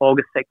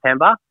August,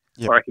 September,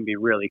 or it can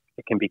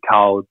be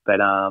cold, but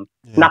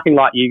nothing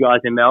like you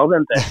guys in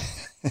Melbourne, but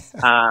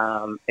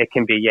it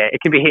can be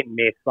hit and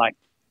miss. Like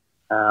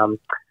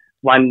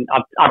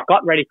I've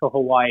got ready for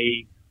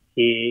Hawaii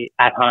here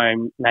at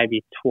home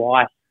maybe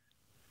twice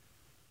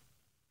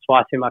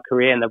in my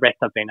career, and the rest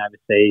I've been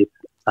overseas.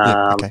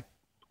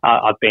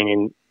 I've been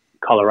in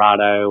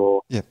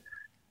Colorado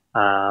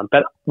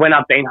but when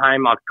I've been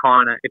home, I've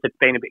if it's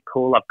been a bit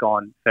cool, I've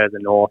gone further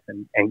north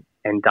and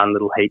done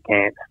little heat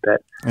camps.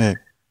 But the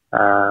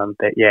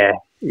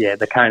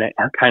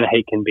Kona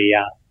heat can be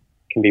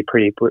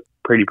pretty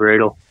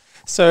brutal.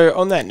 So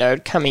on that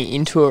note, coming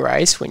into a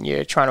race when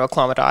you're trying to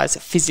acclimatise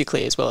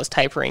physically as well as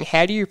tapering,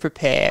 how do you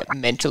prepare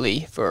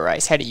mentally for a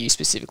race? How do you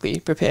specifically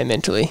prepare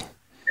mentally?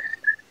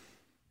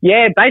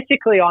 Yeah,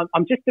 basically,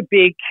 I'm just a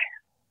big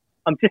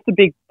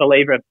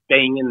believer of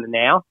being in the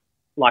now.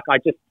 Like I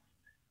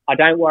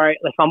don't worry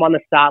if I'm on the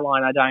start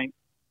line. I don't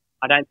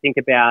think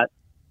about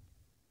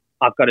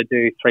I've got to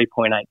do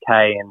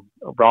 3.8k and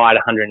ride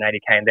 180k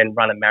and then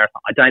run a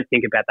marathon. I don't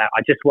think about that.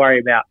 I just worry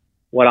about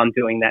what I'm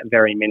doing that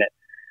very minute.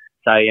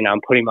 So, I'm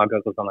putting my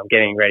goggles on, I'm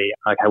getting ready.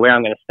 Okay, where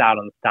I'm going to start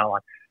on the start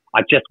line.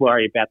 I just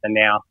worry about the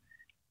now,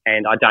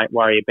 and I don't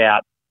worry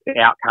about the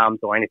outcomes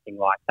or anything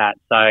like that.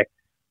 So,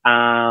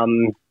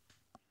 and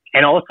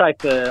also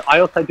I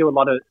also do a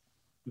lot of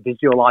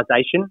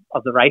visualization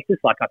of the races.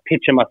 Like I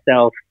visualize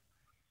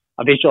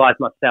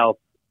myself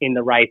in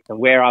the race and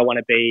where I want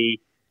to be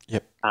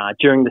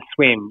during the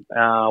swim,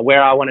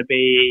 where I want to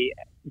be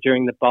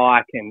during the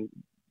bike, and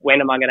when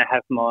am I going to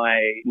have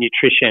my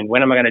nutrition?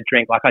 When am I going to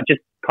drink? Like I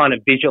just kind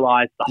of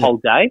visualize the whole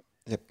day.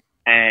 Yep.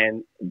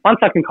 And once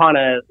I can kind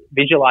of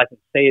visualize and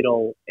see it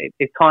all,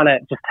 it kind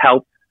of just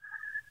helps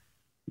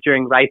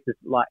during races,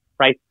 like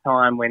race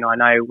time when I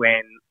know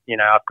when,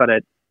 I've got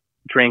to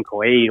drink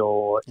or eat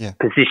or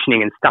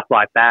positioning and stuff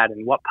like that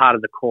and what part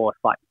of the course.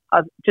 Like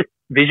just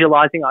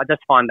visualizing, I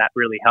just find that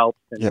really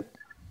helps.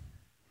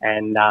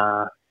 And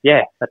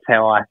that's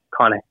how I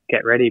kind of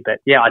get ready. But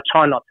I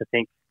try not to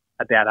think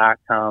about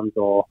outcomes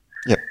or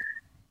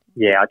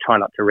I try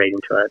not to read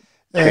into it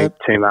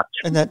too much.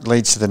 And that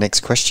leads to the next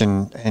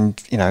question. And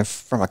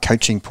from a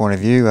coaching point of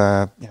view,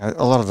 a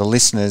lot of the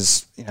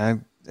listeners,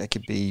 they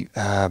could be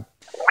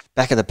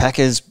back of the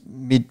packers,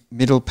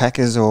 middle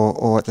packers,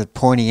 or at the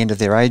pointy end of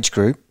their age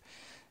group.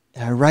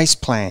 Race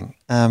plan.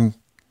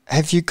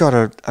 Have you got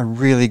a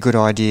really good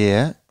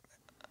idea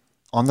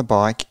on the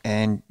bike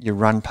and your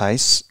run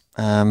pace?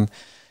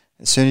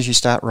 As soon as you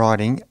start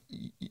riding,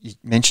 you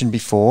mentioned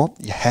before,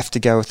 you have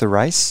to go with the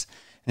race.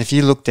 And if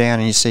you look down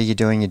and you see you're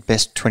doing your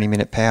best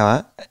 20-minute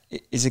power,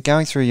 is it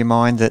going through your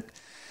mind that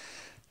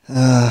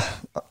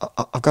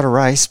I've got a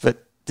race,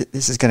 but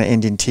this is going to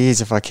end in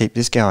tears if I keep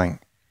this going?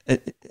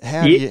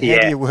 How do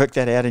you work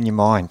that out in your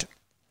mind?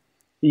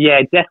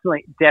 Yeah,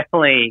 definitely.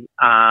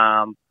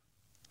 I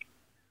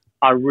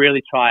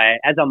really try,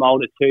 as I'm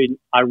older too,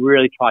 I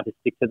really try to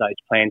stick to those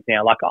plans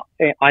now. Like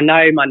I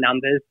know my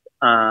numbers.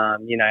 I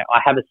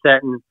have a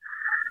certain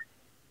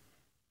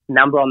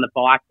number on the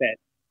bike that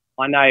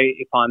I know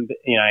if I'm,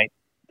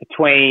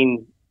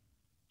 between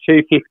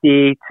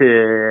 250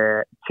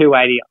 to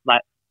 280,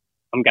 like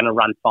I'm going to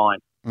run fine.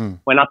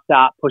 When I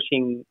start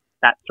pushing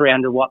that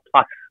 300 watt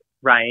plus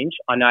range,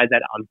 I know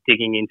that I'm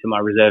digging into my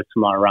reserves for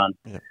my run.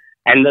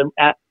 And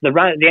at the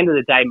end of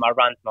the day, my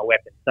run's my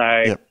weapon.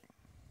 So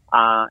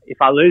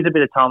if I lose a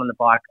bit of time on the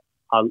bike,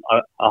 I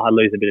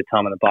lose a bit of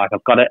time on the bike.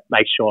 I've got to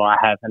make sure I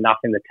have enough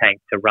in the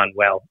tank to run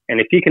well. And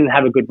if you can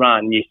have a good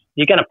run,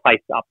 you're going to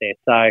place up there.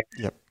 So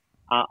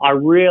I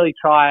really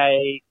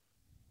try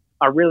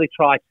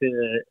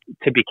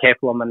to be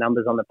careful on my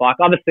numbers on the bike.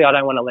 Obviously, I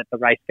don't want to let the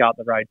race go up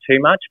the road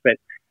too much, but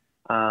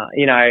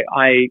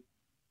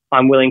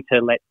I'm willing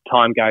to let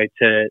time go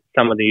to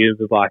some of the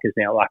Uber bikers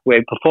now. Like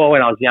before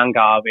when I was younger,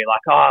 I'd be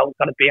like, I've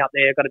got to be up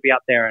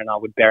there, and I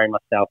would bury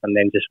myself and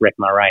then just wreck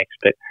my race.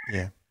 But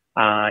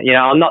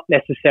I'm not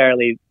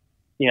necessarily,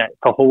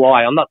 for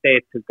Hawaii, I'm not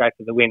there to go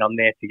for the win. I'm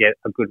there to get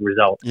a good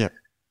result. So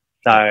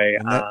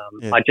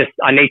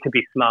I need to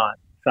be smart.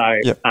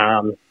 So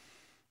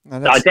so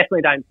I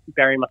definitely don't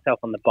bury myself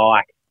on the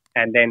bike,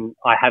 and then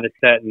I have a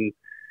certain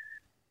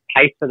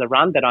pace for the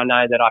run that I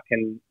know that I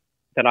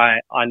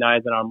know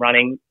that I'm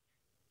running,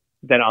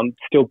 that I'm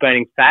still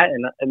burning fat,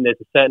 and there's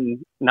a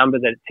certain number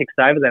that it ticks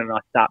over, then I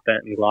start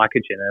burning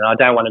glycogen, and I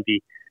don't want to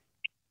be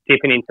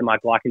dipping into my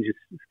glycogen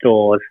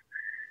stores,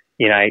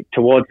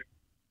 towards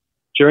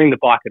during the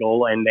bike at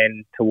all, and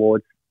then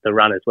towards the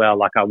run as well.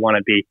 Like I want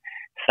to be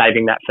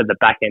saving that for the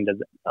back end of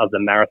the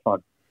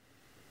marathon.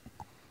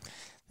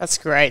 That's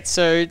great.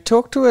 So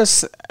talk to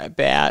us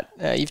about,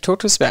 you've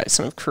talked to us about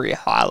some of career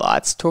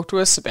highlights. Talk to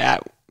us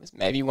about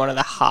maybe one of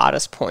the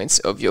hardest points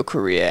of your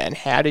career, and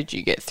how did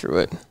you get through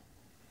it?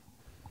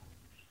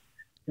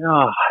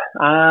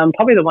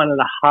 Probably one of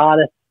the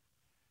hardest.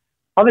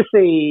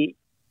 Obviously,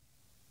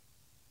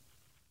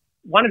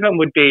 one of them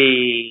would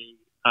be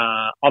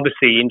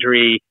obviously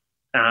injury.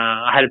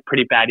 I had a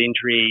pretty bad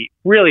injury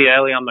really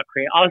early on in my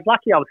career. I was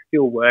lucky I was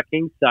still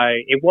working, so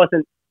it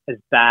wasn't as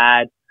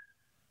bad.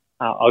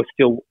 I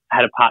still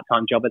had a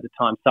part-time job at the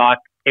time, so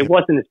it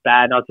wasn't as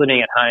bad. I was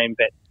living at home,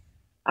 but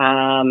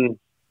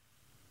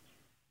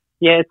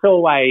it's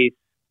always,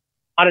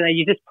 I don't know,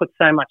 you just put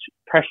so much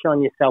pressure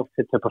on yourself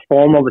to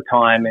perform all the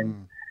time,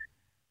 and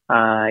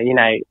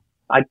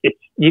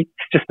it's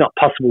just not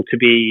possible to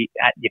be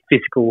at your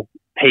physical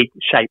peak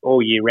shape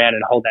all year round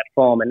and hold that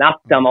form. And us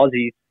dumb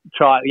Aussies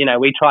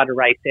we try to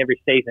race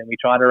every season. We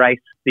try to race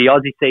the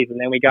Aussie season,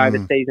 then we go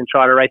overseas and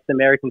try to race the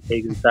American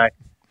season. So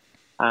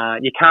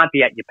you can't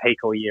be at your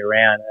peak all year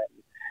round.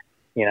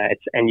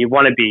 And you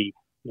want to be,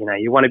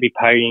 you want to be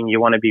podium, you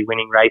want to be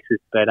winning races,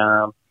 but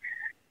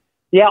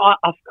Yeah,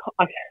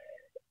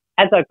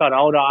 as I've got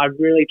older, I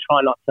really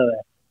try not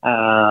to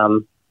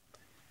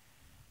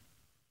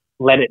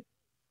let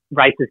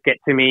races get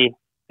to me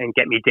and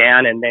get me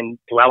down and then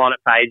dwell on it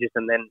for ages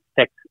and then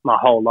affect my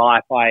whole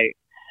life.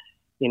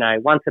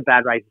 Once a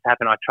bad race has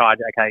happened, I tried,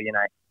 okay,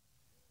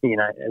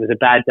 it was a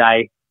bad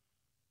day,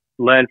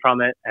 learn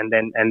from it and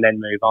then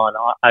move on.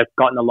 I've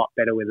gotten a lot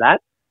better with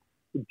that,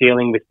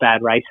 dealing with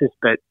bad races.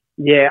 But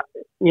yeah,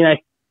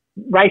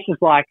 races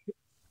like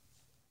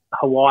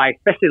Hawaii,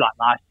 especially like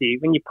last year,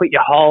 when you put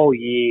your whole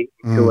year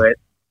into it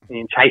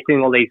and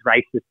chasing all these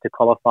races to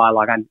qualify,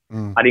 like I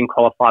didn't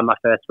qualify my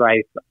first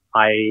race.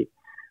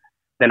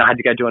 Then I had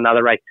to go do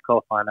another race to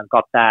qualify and I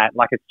got that.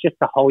 Like, it's just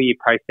a whole year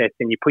process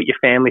and you put your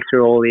family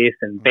through all this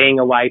and being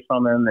away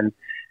from them and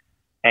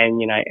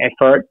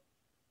for it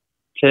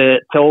to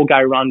all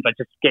go wrong, but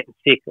just getting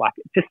sick, like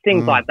just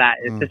things like that.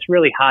 It's just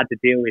really hard to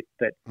deal with.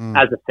 But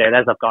as I said,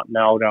 as I've gotten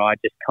older, I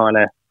just kind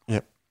of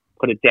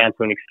put it down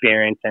to an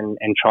experience and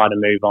try to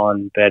move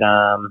on. But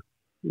I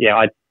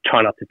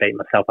try not to beat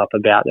myself up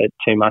about it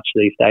too much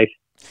these days.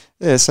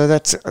 Yeah, so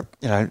that's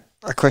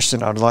a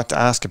question I'd like to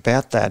ask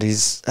about that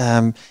is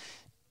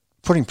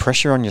putting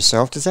pressure on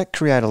yourself. Does that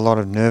create a lot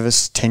of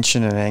nervous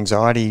tension and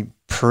anxiety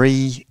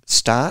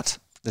pre-start,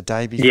 the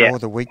day before,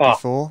 the week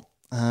before?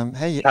 How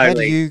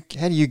do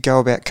you go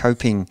about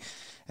coping,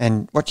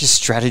 and what's your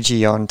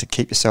strategy on to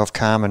keep yourself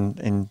calm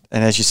and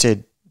as you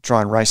said,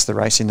 try and race the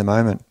race in the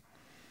moment?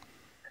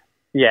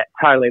 Yeah,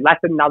 totally. That's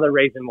another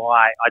reason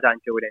why I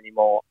don't do it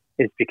anymore,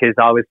 is because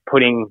I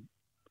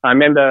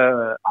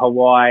remember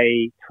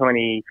Hawaii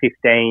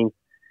 2015,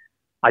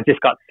 I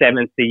just got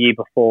 7th the year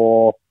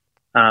before.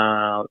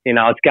 I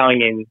was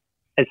going in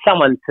as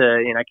someone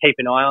to, keep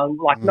an eye on,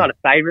 like not a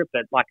favourite,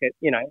 but like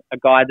a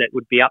guy that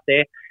would be up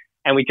there.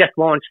 And we just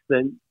launched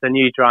the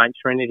new Giant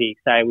Trinity.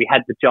 So we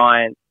had the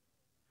Giant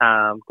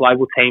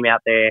global team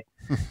out there.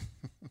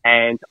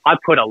 And I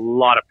put a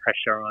lot of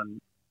pressure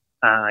on,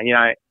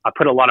 I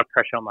put a lot of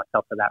pressure on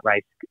myself for that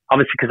race.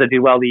 Obviously, because I did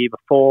well the year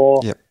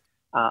before. Yep.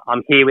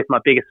 I'm here with my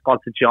biggest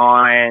sponsor,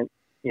 Giant.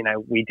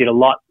 We did a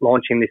lot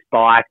launching this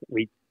bike.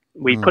 We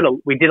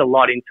did a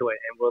lot into it,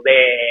 and we're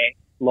there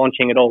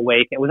launching it all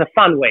week. It was a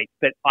fun week,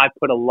 but I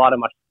put a lot of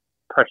my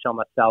pressure on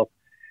myself.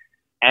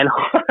 And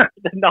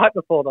the night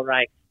before the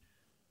race,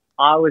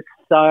 I was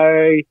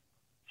so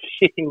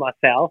shitting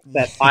myself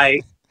that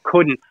I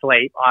couldn't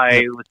sleep.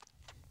 I was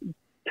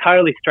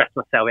totally stressed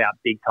myself out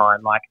big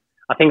time. Like,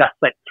 I think I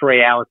slept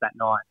 3 hours that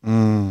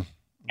night.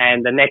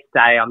 And the next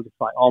day, I'm just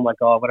like, oh my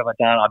God, what have I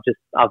done?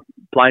 I've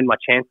blown my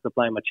chances.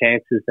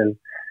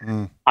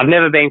 And I've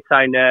never been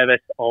so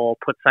nervous or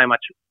put so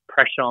much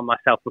pressure on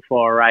myself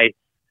before a race.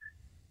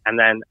 And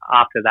then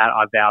after that,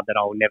 I vowed that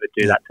I will never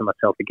do that to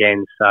myself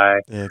again. So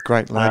yeah,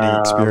 great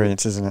learning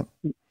experience, isn't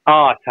it?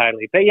 Oh,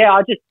 totally. But yeah,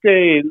 I just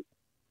do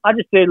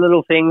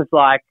little things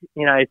like,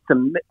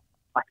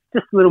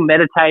 just little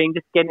meditating,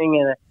 just getting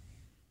in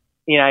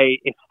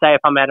if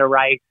I'm at a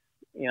race,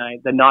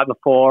 the night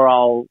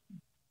before,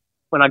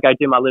 when I go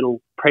do my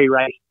little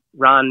pre-race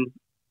run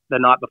the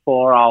night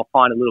before, I'll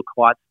find a little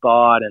quiet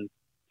spot and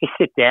just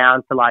sit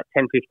down for like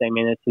 10, 15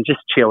 minutes and just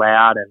chill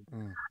out.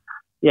 And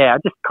I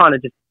just kind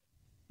of just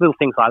little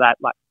things like that.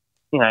 Like,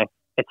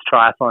 it's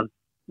triathlon.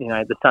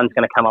 The sun's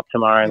going to come up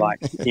tomorrow. Like,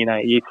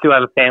 you still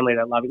have a family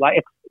that love you.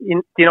 Like,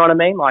 do you know what I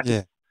mean? Like,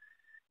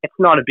 it's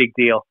not a big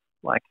deal.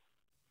 Like,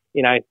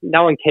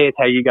 no one cares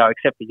how you go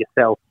except for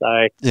yourself.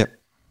 So,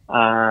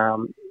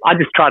 I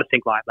just try to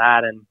think like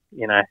that, and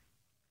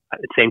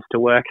it seems to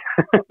work.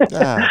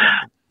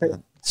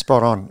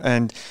 Spot on.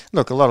 And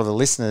look, a lot of the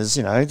listeners,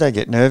 they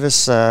get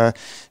nervous.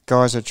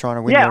 Guys are trying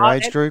to win their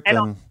age group.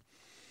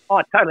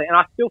 Oh, totally. And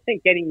I still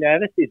think getting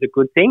nervous is a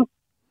good thing.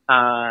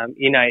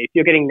 If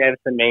you're getting nervous,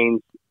 it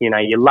means,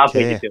 you love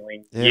what you're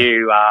doing. Yeah.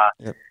 You are,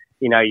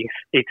 you're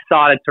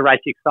excited to race,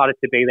 you're excited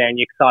to be there, and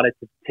you're excited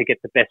to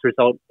get the best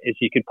result as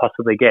you could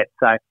possibly get.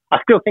 So I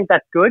still think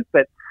that's good,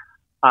 but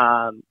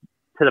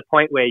to the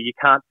point where you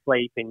can't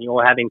sleep and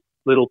you're having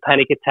little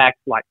panic attacks,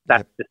 like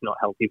that's just not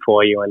healthy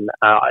for you. And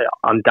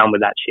I'm done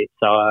with that shit.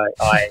 So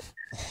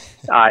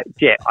I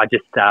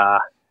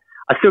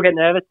still get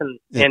nervous, and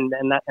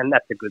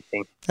that's a good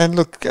thing. And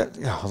look, a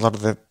lot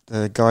of the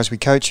guys we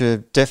coach are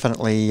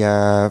definitely, they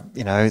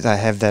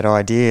have that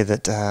idea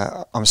that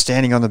I'm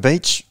standing on the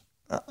beach.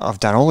 I've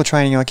done all the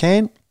training I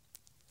can.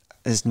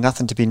 There's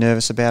nothing to be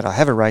nervous about. I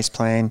have a race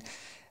plan.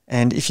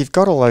 And if you've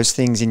got all those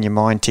things in your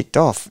mind ticked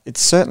off,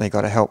 it's certainly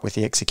got to help with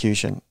the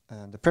execution.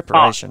 The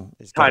preparation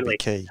is got to be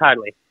key.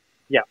 Totally.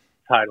 Yeah,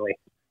 totally.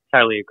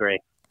 Totally agree.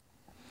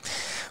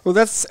 Well,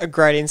 that's a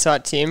great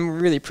insight, Tim.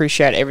 Really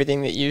appreciate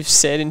everything that you've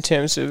said in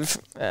terms of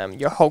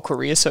your whole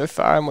career so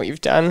far and what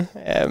you've done.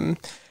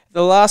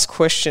 The last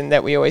question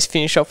that we always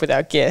finish off with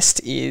our guest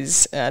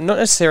is not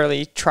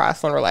necessarily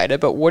triathlon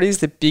related, but what is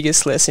the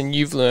biggest lesson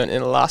you've learned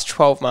in the last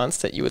 12 months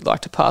that you would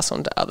like to pass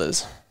on to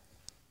others?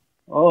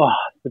 Oh,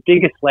 the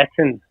biggest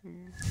lesson.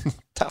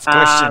 Tough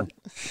question.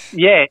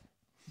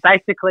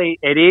 Basically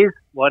it is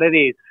what it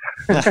is.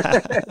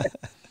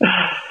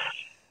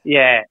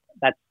 Yeah,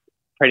 that's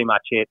pretty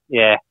much it.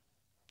 Yeah.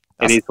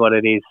 it is what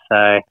it is.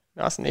 So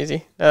nice and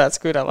easy. No, that's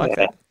good. I like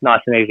that.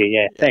 Nice and easy.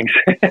 Yeah. Thanks.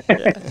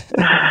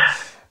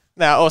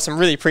 No, awesome.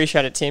 Really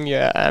appreciate it, Tim.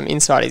 Your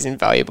insight is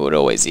invaluable. It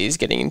always is,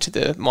 getting into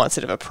the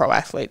mindset of a pro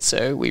athlete.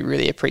 So we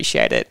really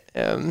appreciate it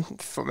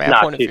from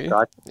our point of view.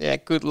 Guys. Yeah,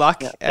 good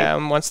luck.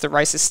 Once the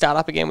races start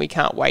up again, we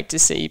can't wait to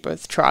see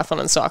both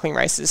triathlon and cycling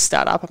races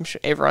start up. I'm sure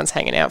everyone's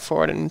hanging out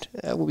for it, and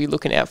we'll be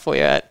looking out for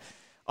you at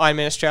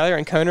Ironman Australia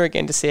and Kona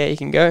again to see how you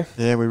can go.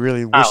 Yeah, we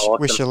really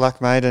wish you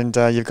luck, mate. And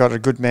you've got a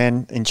good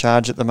man in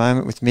charge at the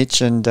moment with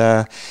Mitch, and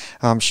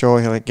I'm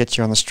sure he'll get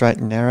you on the straight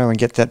and narrow and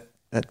get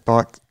that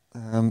bike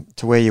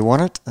to where you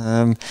want it.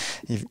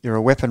 You're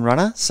a weapon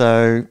runner,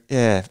 so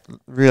yeah,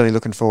 really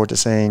looking forward to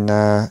seeing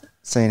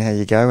how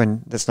you go.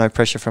 And there's no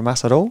pressure from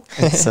us at all.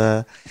 It's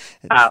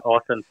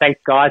awesome.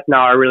 Thanks, guys. No,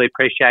 I really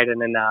appreciate it,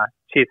 and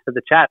cheers for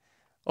the chat.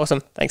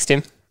 Awesome. Thanks,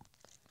 Tim.